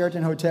job at the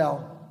Sheraton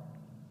Hotel.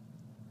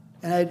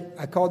 And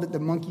I called it the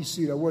monkey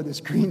suit. I wore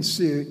this green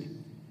suit,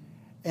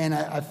 and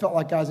I felt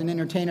like I was an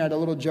entertainer. I had a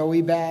little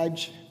Joey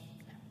badge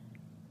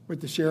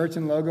with the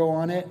Sheraton logo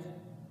on it.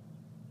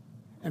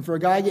 And for a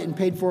guy getting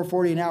paid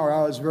 $4.40 an hour,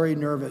 I was very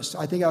nervous.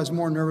 I think I was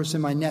more nervous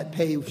than my net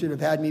pay should have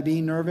had me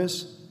being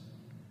nervous.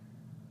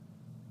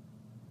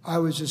 I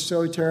was just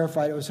so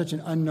terrified. It was such an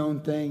unknown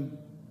thing.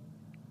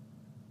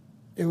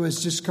 It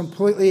was just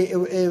completely,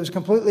 it was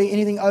completely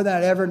anything other than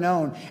I'd ever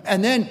known.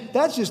 And then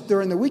that's just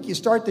during the week. You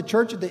start the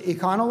church at the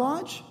Econo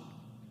Lodge.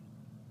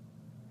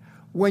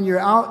 When you're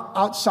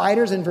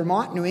outsiders in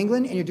Vermont, New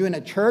England, and you're doing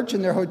a church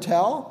in their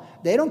hotel,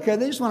 they don't care.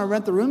 They just want to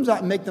rent the rooms out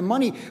and make the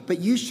money. But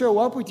you show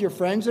up with your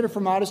friends that are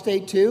from out of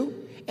state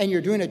too, and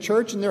you're doing a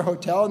church in their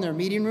hotel, in their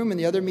meeting room, and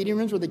the other meeting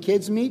rooms where the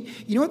kids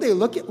meet. You know what they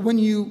look at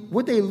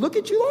what they look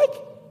at you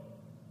like?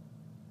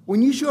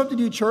 When you show up to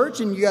do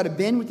church and you got a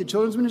bin with the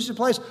children's ministry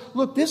supplies,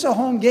 look, this is a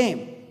home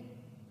game.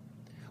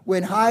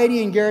 When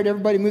Heidi and Garrett,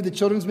 everybody moved the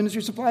children's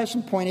ministry supplies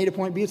from point A to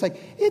point B, it's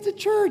like, it's a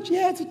church.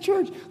 Yeah, it's a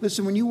church.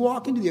 Listen, when you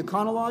walk into the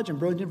Econo Lodge in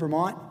Burlington,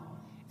 Vermont,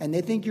 and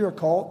they think you're a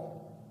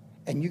cult,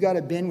 and you got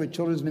a bin with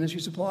children's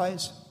ministry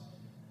supplies,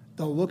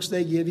 the looks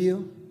they give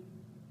you,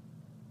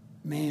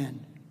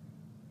 man,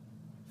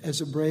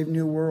 it's a brave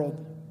new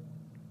world.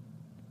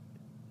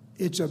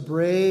 It's a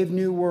brave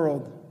new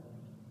world.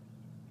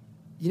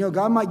 You know,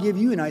 God might give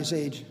you an ice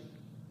age.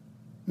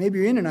 Maybe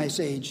you're in an ice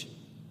age.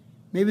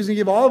 Maybe He's going to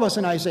give all of us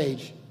an ice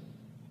age.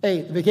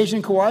 Hey, the vacation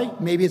in Kauai,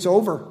 maybe it's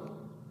over.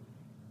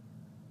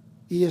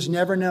 You just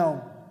never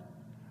know.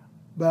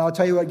 But I'll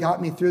tell you what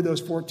got me through those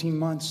 14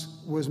 months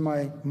was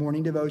my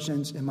morning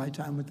devotions and my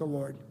time with the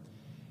Lord.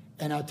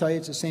 And I'll tell you,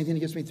 it's the same thing that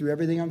gets me through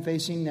everything I'm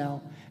facing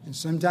now. And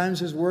sometimes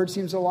His Word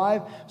seems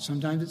alive.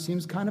 Sometimes it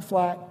seems kind of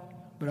flat.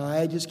 But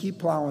I just keep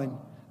plowing.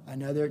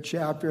 Another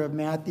chapter of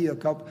Matthew, a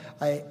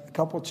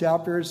couple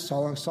chapters,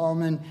 Song of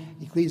Solomon,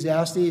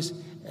 Ecclesiastes,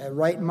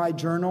 write in my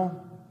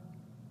journal.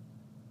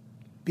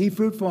 Be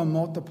fruitful and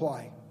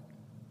multiply.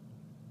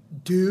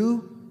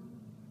 Do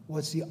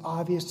what's the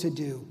obvious to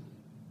do.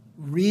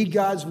 Read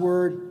God's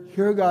Word,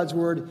 hear God's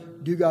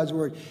Word, do God's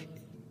Word.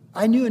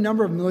 I knew a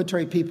number of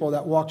military people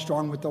that walked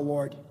strong with the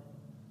Lord,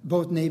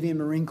 both Navy and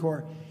Marine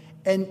Corps.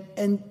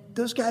 And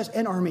those guys,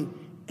 and Army,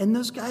 and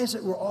those guys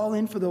that were all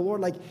in for the Lord,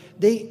 like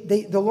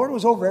the Lord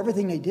was over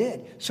everything they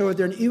did. So if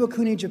they're in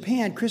Iwakuni,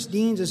 Japan, Chris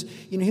Deans is,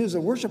 he was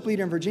a worship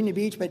leader in Virginia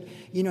Beach, but,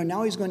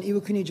 now he's going to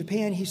Iwakuni,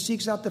 Japan. He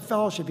seeks out the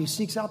fellowship. He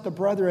seeks out the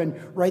brethren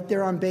right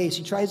there on base.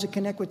 He tries to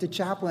connect with the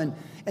chaplain.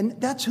 And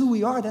that's who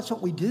we are. That's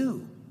what we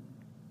do.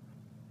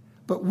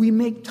 But we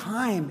make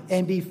time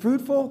and be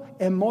fruitful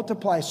and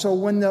multiply. So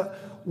when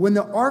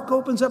the ark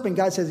opens up and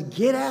God says,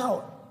 get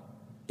out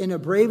in a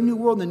brave new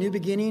world, in a new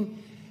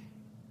beginning,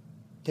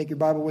 take your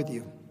Bible with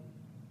you.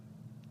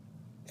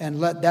 And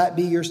let that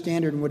be your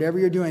standard in whatever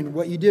you're doing.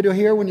 What you did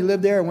here when you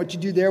lived there and what you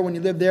do there when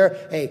you live there.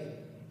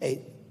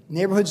 Hey,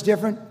 neighborhood's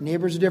different.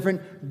 Neighbors are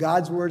different.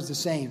 God's word is the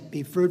same.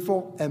 Be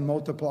fruitful and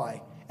multiply.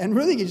 And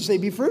really you just say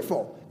be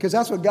fruitful because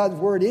that's what God's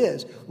word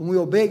is. When we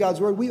obey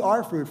God's word, we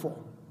are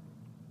fruitful.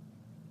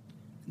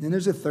 And then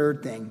there's a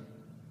third thing.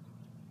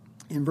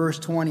 In verse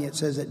 20, it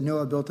says that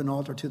Noah built an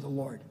altar to the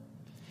Lord.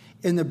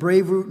 In the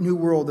brave new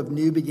world of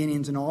new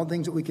beginnings and all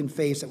things that we can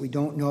face that we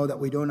don't know, that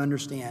we don't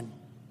understand,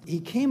 he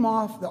came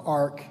off the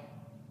ark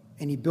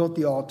and he built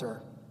the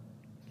altar.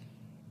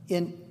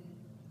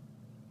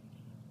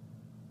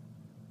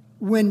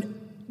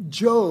 When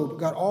Job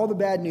got all the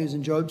bad news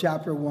in Job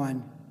chapter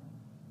 1,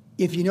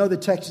 if you know the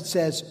text, it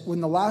says, when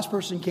the last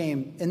person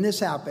came, and this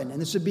happened,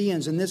 and the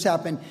Sabaeans, and this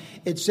happened,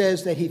 it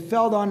says that he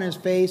fell on his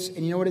face,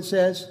 and you know what it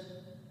says?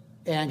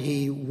 And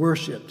he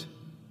worshiped.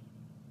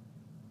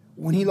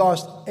 When he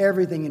lost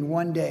everything in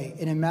one day,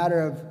 in a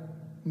matter of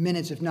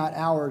minutes, if not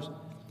hours,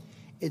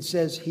 it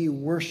says he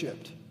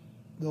worshiped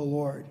the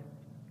Lord.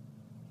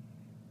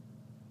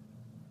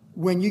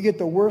 When you get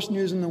the worst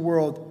news in the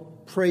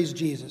world, praise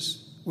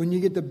Jesus. When you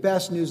get the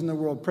best news in the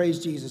world,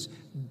 praise Jesus.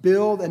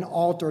 Build an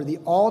altar. The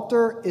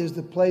altar is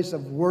the place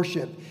of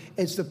worship.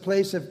 It's the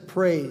place of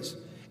praise.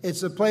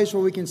 It's the place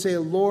where we can say,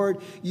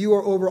 Lord, you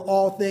are over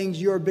all things.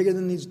 You are bigger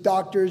than these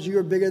doctors. You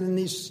are bigger than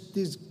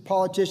these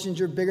politicians.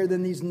 You're bigger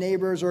than these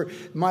neighbors or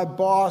my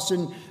boss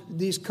and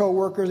these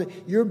co-workers.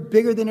 You're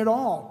bigger than it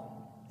all.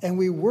 And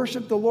we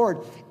worship the Lord.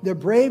 The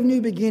brave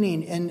new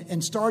beginning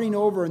and starting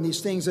over and these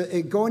things,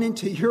 going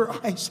into your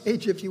ice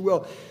age, if you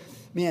will.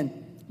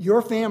 Man,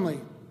 your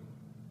family,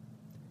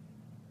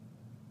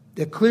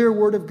 the clear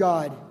word of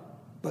God,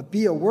 but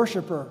be a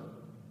worshiper.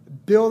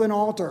 Build an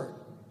altar.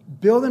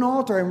 Build an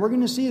altar. And we're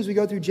going to see as we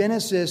go through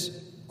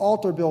Genesis,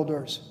 altar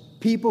builders,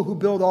 people who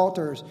build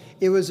altars.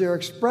 It was their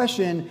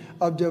expression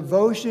of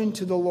devotion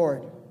to the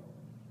Lord.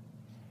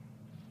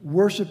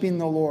 Worshiping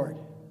the Lord.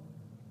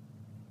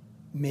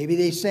 Maybe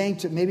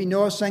maybe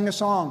Noah sang a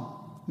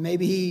song.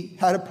 Maybe he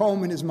had a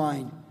poem in his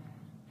mind.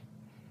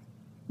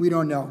 We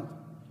don't know.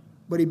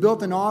 But he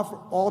built an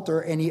altar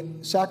and he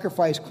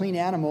sacrificed clean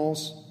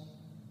animals,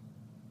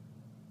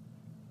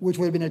 which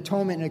would have been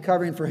atonement and a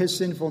covering for his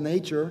sinful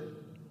nature.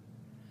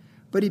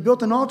 But he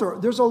built an altar.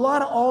 There's a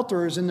lot of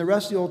altars in the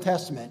rest of the Old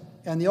Testament.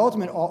 And the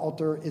ultimate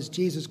altar is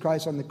Jesus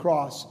Christ on the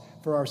cross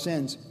for our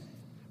sins.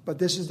 But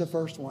this is the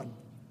first one.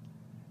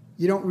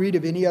 You don't read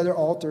of any other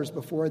altars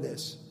before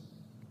this.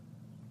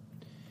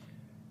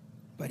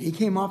 But he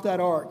came off that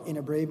ark in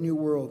a brave new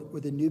world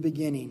with a new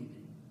beginning.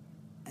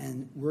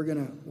 And we're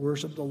going to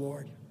worship the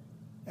Lord.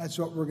 That's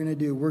what we're going to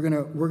do. We're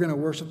going to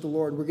worship the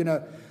Lord. We're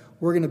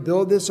going to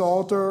build this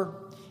altar.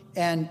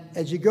 And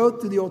as you go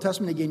through the Old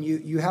Testament again,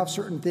 you have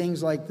certain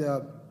things like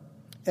the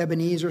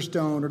Ebenezer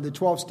stone or the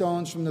 12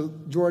 stones from the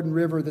Jordan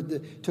River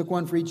that took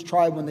one for each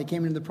tribe when they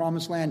came into the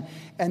Promised Land.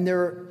 And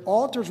their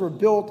altars were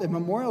built and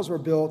memorials were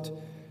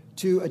built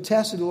to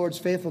attest to the Lord's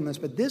faithfulness.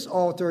 But this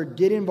altar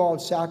did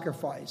involve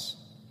sacrifice.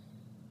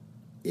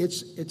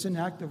 It's an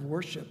act of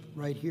worship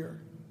right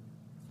here.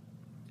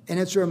 And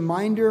it's a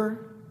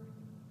reminder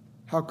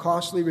how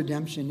costly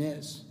redemption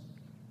is.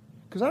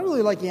 Because I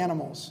really like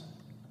animals.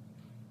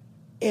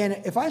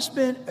 And if I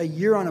spent a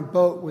year on a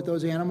boat with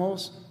those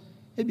animals,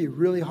 it'd be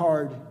really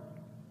hard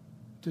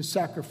to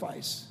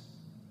sacrifice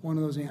one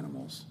of those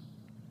animals.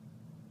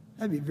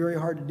 That'd be very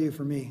hard to do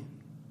for me.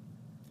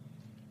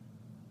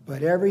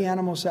 But every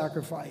animal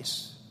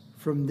sacrifice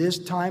from this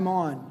time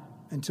on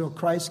until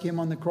Christ came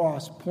on the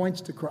cross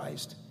points to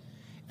Christ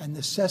and the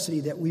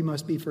necessity that we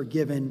must be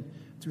forgiven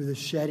through the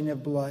shedding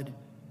of blood,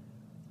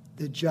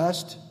 the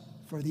just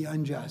for the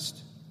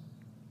unjust.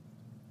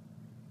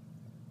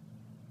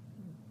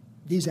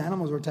 These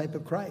animals were a type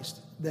of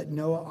Christ that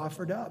Noah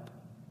offered up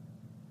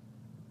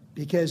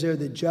because they're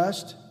the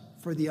just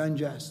for the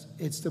unjust.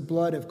 It's the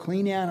blood of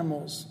clean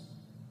animals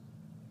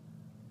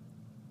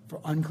for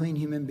unclean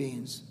human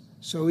beings.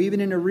 So even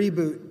in a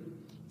reboot,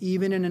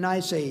 even in an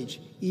ice age,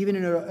 even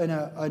in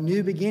a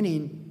new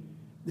beginning,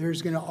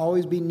 there's going to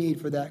always be need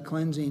for that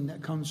cleansing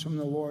that comes from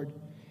the Lord.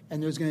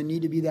 And there's going to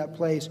need to be that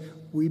place.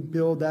 We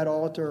build that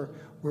altar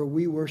where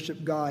we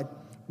worship God.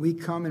 We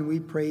come and we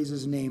praise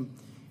His name.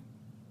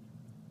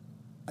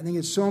 I think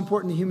it's so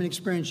important in the human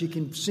experience. You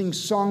can sing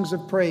songs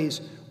of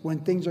praise when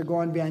things are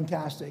going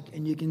fantastic.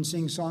 And you can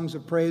sing songs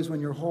of praise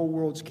when your whole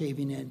world's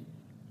caving in.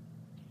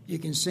 You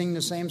can sing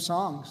the same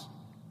songs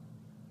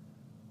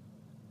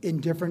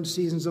in different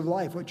seasons of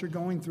life, what you're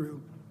going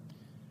through.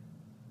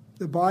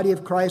 The body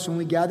of Christ, when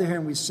we gather here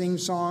and we sing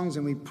songs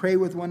and we pray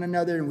with one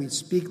another and we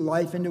speak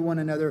life into one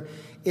another,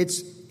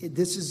 this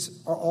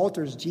is our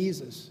altar is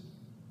Jesus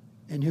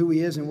and who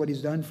He is and what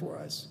He's done for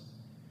us.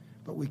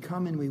 But we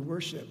come and we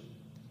worship.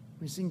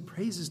 We sing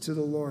praises to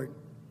the Lord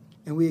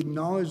and we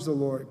acknowledge the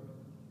Lord.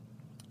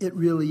 It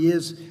really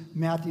is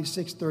Matthew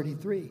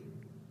 6:33,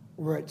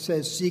 where it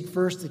says, seek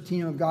first the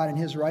kingdom of God and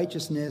His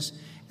righteousness,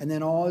 and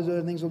then all those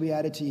other things will be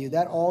added to you.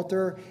 That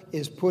altar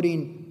is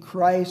putting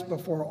Christ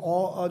before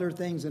all other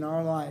things in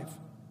our life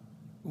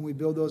when we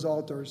build those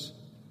altars.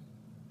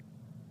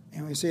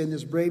 And we say, in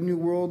this brave new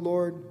world,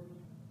 Lord,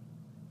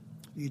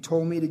 You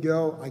told me to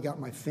go. I got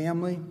my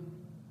family.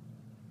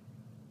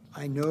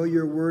 I know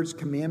Your word's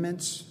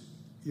commandments.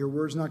 Your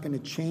word's not going to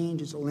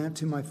change. It's a lamp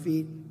to my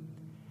feet.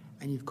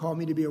 And You've called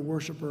me to be a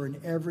worshiper in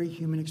every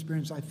human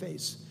experience I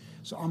face.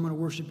 So I'm going to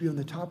worship You on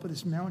the top of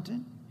this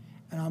mountain,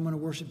 and I'm going to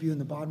worship You in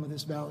the bottom of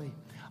this valley.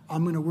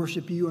 I'm going to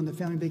worship You on the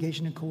family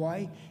vacation in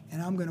Kauai,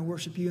 and I'm going to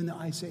worship You in the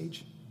ice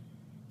age,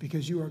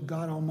 because You are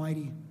God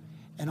Almighty,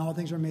 and all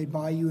things are made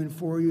by You and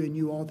for You, and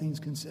You all things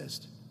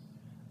consist.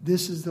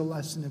 This is the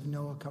lesson of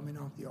Noah coming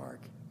off the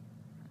ark.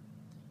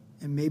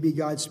 And maybe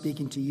God's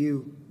speaking to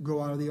you,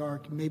 go out of the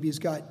ark. Maybe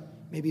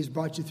He's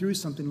brought you through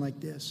something like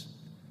this.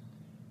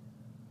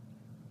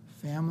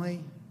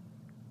 Family,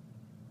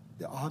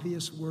 the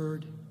obvious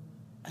word,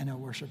 and a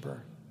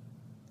worshiper.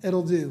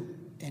 It'll do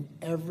in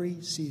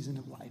every season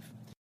of life.